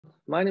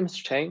My name is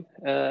Cheng.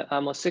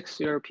 I'm a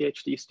sixth-year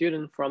PhD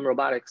student from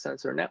Robotic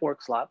Sensor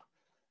Networks Lab,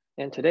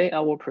 and today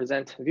I will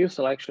present view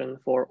selection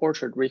for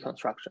orchard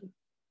reconstruction.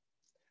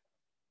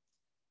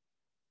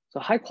 So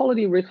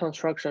high-quality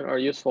reconstruction are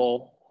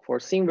useful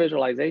for scene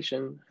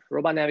visualization,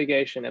 robot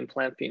navigation, and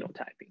plant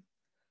phenotyping.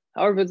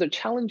 However, the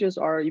challenges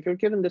are if you're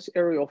given this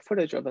aerial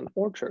footage of an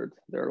orchard,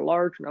 there are a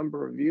large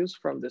number of views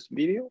from this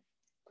video,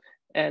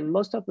 and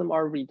most of them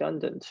are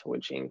redundant,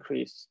 which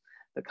increase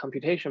the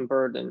computation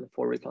burden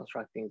for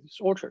reconstructing this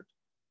orchard.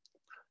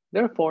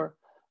 Therefore,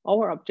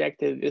 our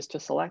objective is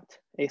to select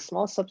a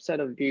small subset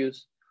of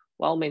views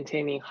while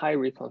maintaining high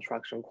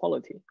reconstruction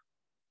quality.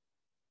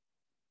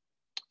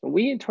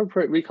 We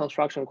interpret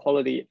reconstruction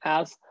quality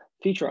as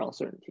feature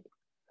uncertainty,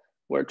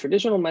 where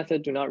traditional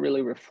methods do not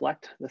really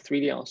reflect the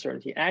 3D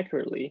uncertainty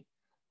accurately.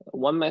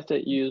 One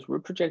method uses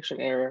reprojection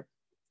error,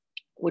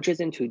 which is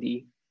in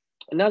 2D.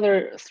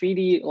 Another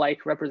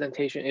 3D-like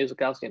representation is a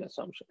Gaussian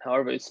assumption.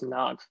 However, it's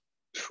not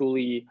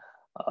truly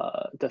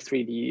the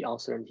 3D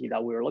uncertainty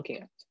that we're looking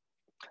at.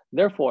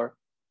 Therefore,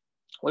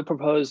 we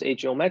propose a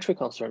geometric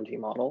uncertainty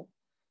model,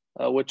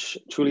 which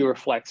truly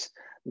reflects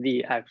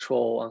the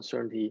actual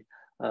uncertainty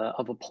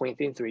of a point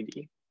in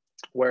 3D,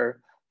 where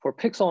for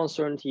pixel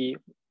uncertainty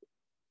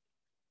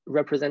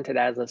represented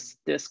as a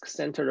disk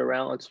centered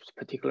around a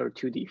particular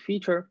 2D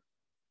feature,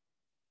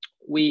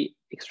 we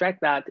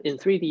extract that in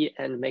 3D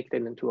and make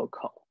it into a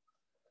cone.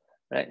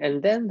 Right?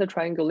 And then the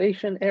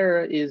triangulation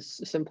error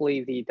is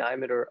simply the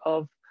diameter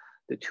of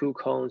the two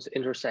cones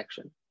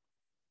intersection.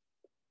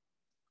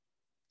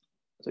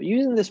 So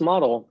using this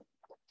model,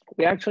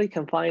 we actually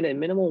can find a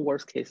minimal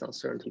worst case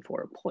uncertainty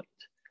for a point.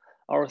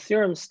 Our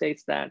theorem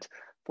states that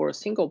for a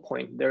single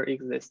point, there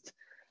exists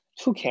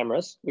two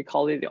cameras. We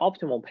call it the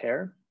optimal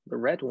pair, the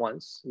red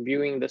ones.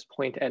 Viewing this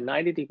point at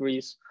 90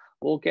 degrees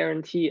will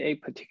guarantee a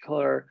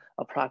particular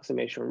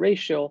approximation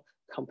ratio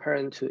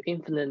comparing to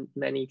infinite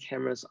many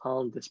cameras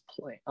on this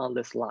plane, on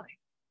this line,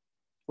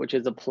 which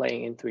is a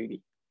plane in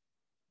 3D.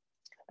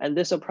 And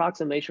this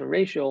approximation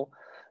ratio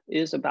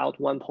is about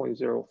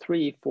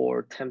 1.03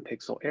 for 10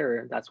 pixel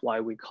error. That's why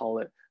we call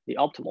it the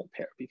optimal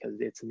pair, because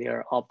it's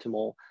near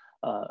optimal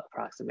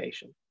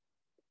approximation.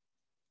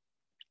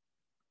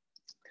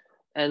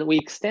 And we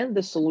extend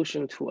this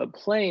solution to a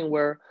plane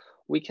where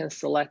we can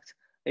select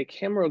a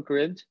camera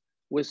grid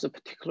with a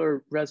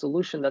particular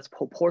resolution that's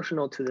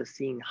proportional to the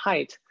scene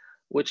height,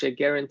 which it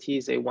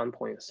guarantees a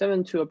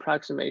 1.72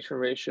 approximation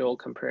ratio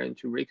comparing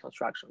to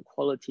reconstruction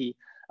quality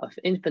of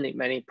infinite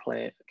many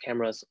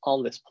cameras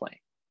on this plane.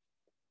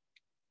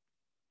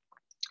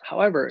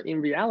 However, in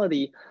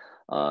reality,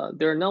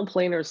 there are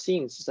non-planar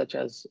scenes, such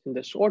as in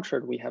this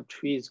orchard, we have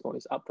trees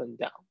going up and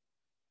down.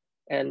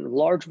 And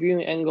large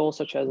viewing angles,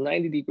 such as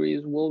 90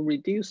 degrees, will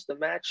reduce the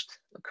matched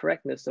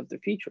correctness of the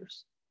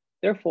features.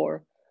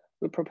 Therefore,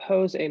 we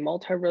propose a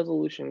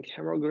multi-resolution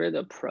camera grid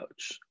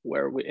approach,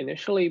 where we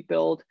initially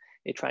build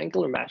a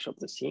triangular mesh of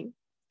the scene,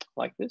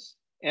 like this.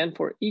 And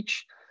for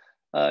each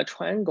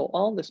triangle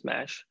on this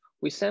mesh,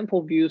 we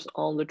sample views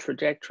on the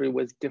trajectory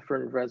with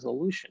different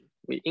resolution.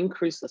 We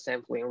increase the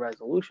sampling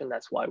resolution.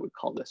 That's why we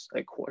call this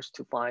a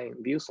coarse-to-fine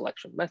view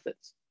selection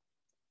methods.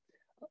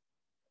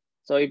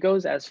 So it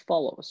goes as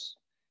follows.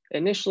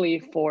 Initially,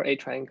 for a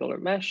triangular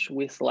mesh,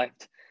 we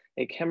select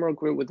a camera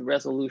grid with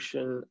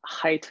resolution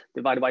height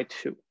divided by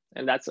 2.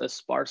 And that's a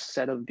sparse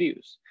set of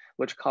views,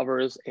 which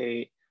covers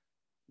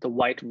the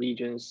white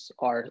regions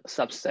are a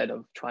subset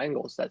of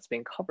triangles that's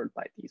being covered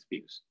by these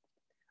views.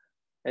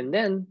 And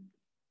then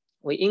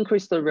we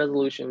increase the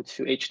resolution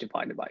to h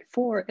divided by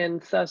 4,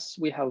 and thus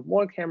we have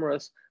more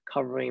cameras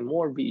covering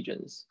more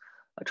regions,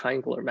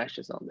 triangular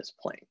meshes on this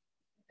plane.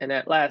 And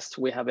at last,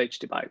 we have h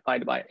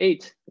divided by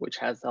 8, which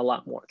has a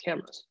lot more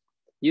cameras.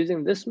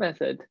 Using this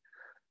method,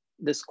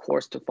 this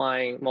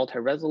coarse-to-fine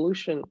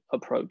multi-resolution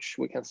approach,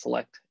 we can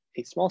select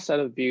a small set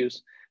of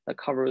views that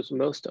covers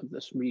most of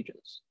these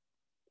regions.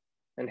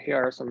 And here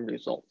are some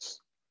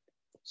results.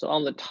 So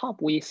on the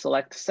top, we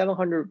select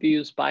 700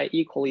 views by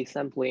equally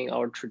sampling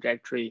our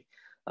trajectory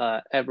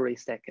every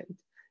second.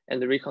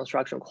 And the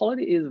reconstruction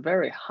quality is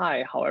very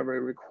high. However,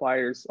 it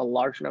requires a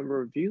large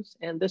number of views,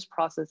 and this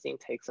processing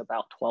takes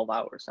about 12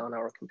 hours on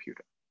our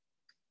computer.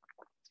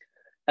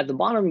 At the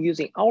bottom,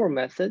 using our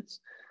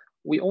methods,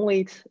 we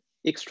only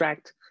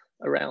extract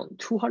around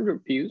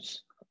 200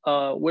 views,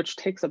 which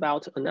takes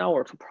about an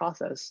hour to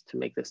process to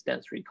make this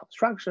dense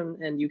reconstruction.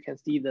 And you can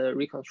see the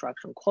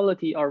reconstruction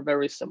quality are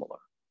very similar.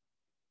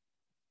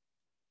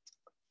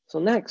 So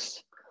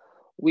next,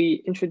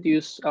 we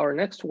introduce our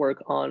next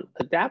work on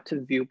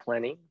adaptive view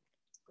planning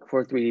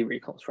for 3D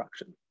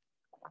reconstruction.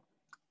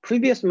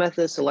 Previous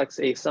method selects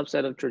a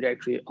subset of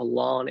trajectory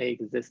along an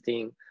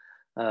existing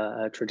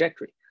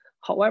trajectory.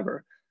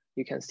 However,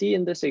 you can see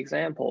in this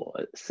example,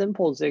 a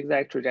simple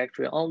zigzag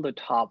trajectory on the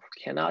top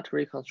cannot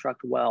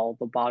reconstruct well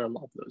the bottom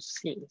of those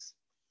scenes.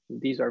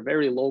 These are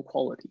very low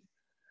quality.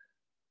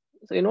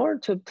 So in order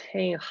to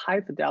obtain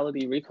high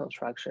fidelity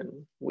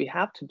reconstruction, we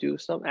have to do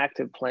some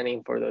active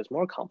planning for those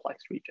more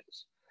complex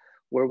regions,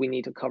 where we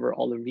need to cover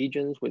all the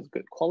regions with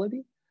good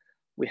quality.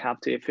 We have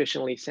to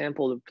efficiently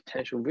sample the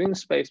potential viewing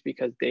space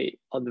because the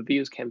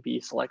views can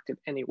be selected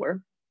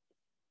anywhere.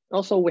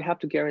 Also, we have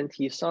to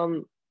guarantee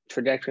some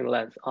trajectory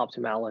length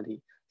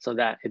optimality so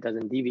that it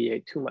doesn't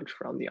deviate too much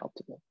from the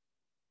optimal.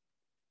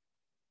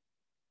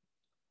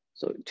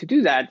 So to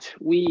do that,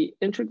 we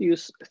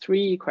introduce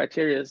 3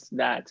 criteria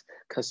that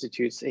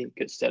constitutes a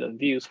good set of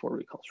views for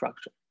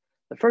reconstruction.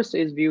 The first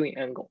is viewing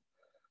angle,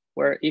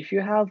 where if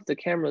you have the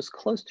cameras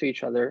close to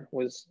each other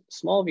with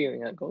small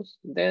viewing angles,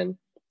 then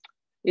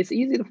it's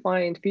easy to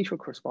find feature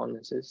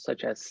correspondences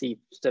such as seep,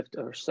 stift,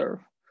 or surf,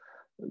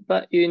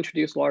 but you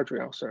introduce larger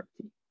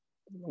uncertainty.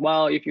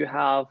 While if you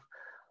have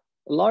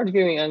large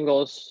viewing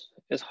angles,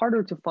 it's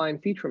harder to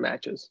find feature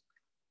matches,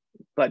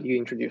 but you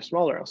introduce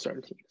smaller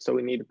uncertainty. So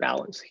we need a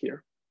balance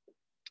here.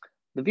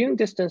 The viewing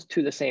distance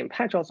to the same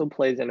patch also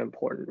plays an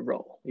important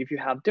role. If you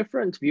have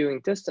different viewing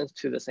distance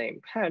to the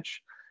same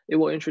patch, it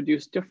will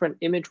introduce different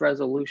image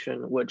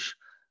resolution, which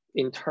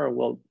in turn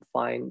will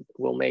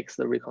make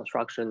the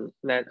reconstruction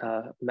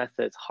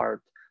methods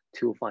hard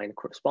to find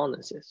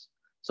correspondences.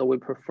 So we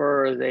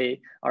prefer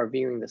they are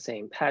viewing the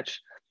same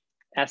patch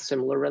at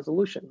similar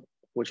resolution,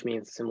 which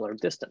means similar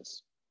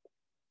distance.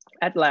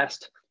 At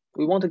last,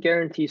 we want to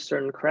guarantee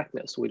certain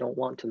correctness. We don't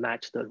want to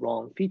match the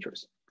wrong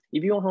features.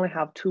 If you only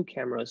have 2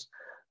 cameras,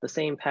 the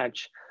same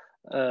patch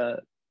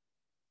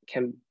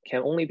can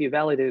only be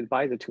validated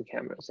by the 2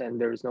 cameras, and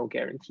there is no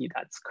guarantee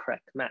that's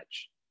correct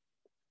match.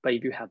 But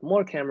if you have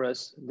more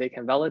cameras, they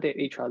can validate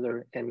each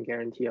other and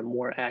guarantee a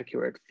more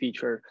accurate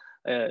feature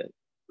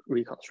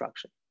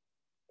reconstruction.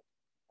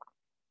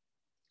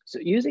 So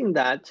using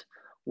that,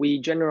 we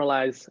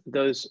generalize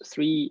those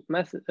 3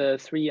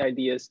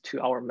 ideas to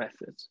our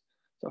methods.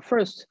 So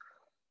first,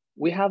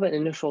 we have an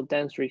initial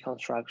dense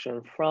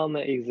reconstruction from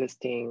an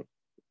existing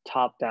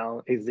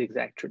top-down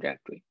zigzag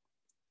trajectory.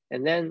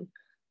 And then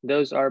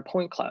those are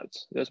point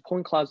clouds. Those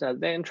point clouds are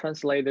then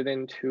translated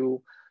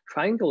into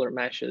triangular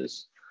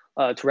meshes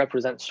to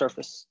represent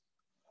surface.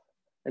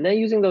 And then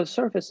using those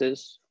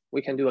surfaces,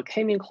 we can do a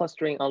k-mean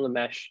clustering on the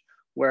mesh,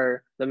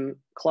 where the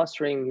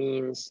clustering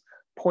means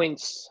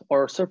points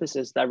or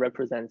surfaces that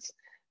represents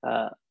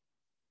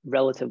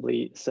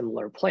relatively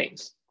similar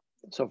planes.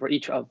 So for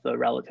each of the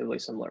relatively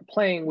similar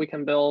plane, we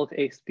can build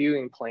a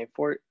viewing plane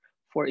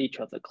for each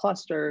of the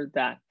cluster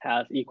that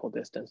has equal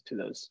distance to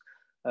those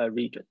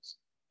regions.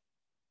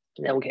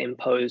 And then we can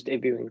impose a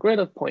viewing grid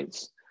of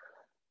points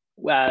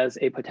as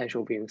a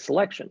potential viewing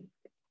selection.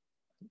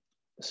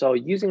 So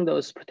using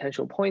those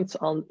potential points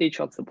on each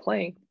of the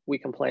plane, we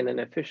can plan an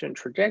efficient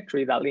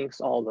trajectory that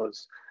links all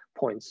those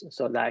points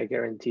so that it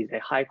guarantees a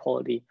high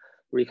quality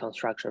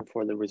reconstruction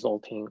for the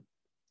resulting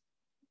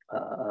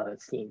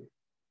scene.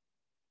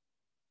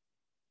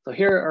 So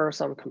here are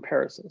some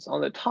comparisons. On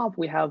the top,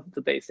 we have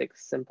the basic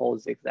simple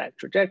zigzag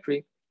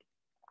trajectory.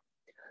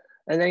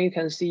 And then you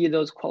can see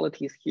those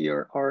qualities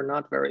here are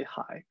not very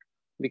high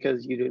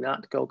because you do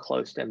not go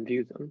close and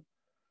view them.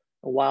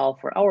 While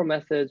for our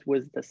methods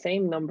with the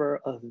same number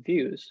of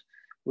views,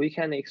 we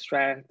can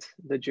extract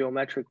the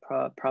geometric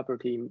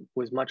property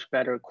with much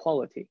better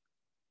quality.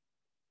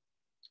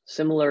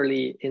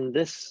 Similarly, in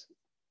this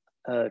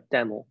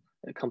demo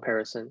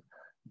comparison,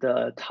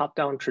 the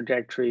top-down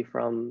trajectory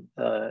from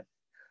a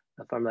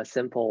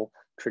simple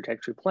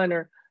trajectory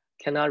planner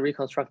cannot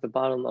reconstruct the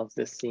bottom of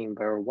this scene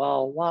very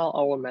well, while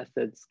our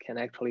methods can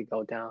actually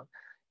go down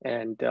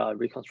and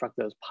reconstruct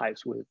those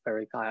pipes with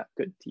very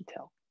good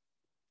detail.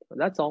 So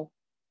that's all.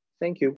 Thank you.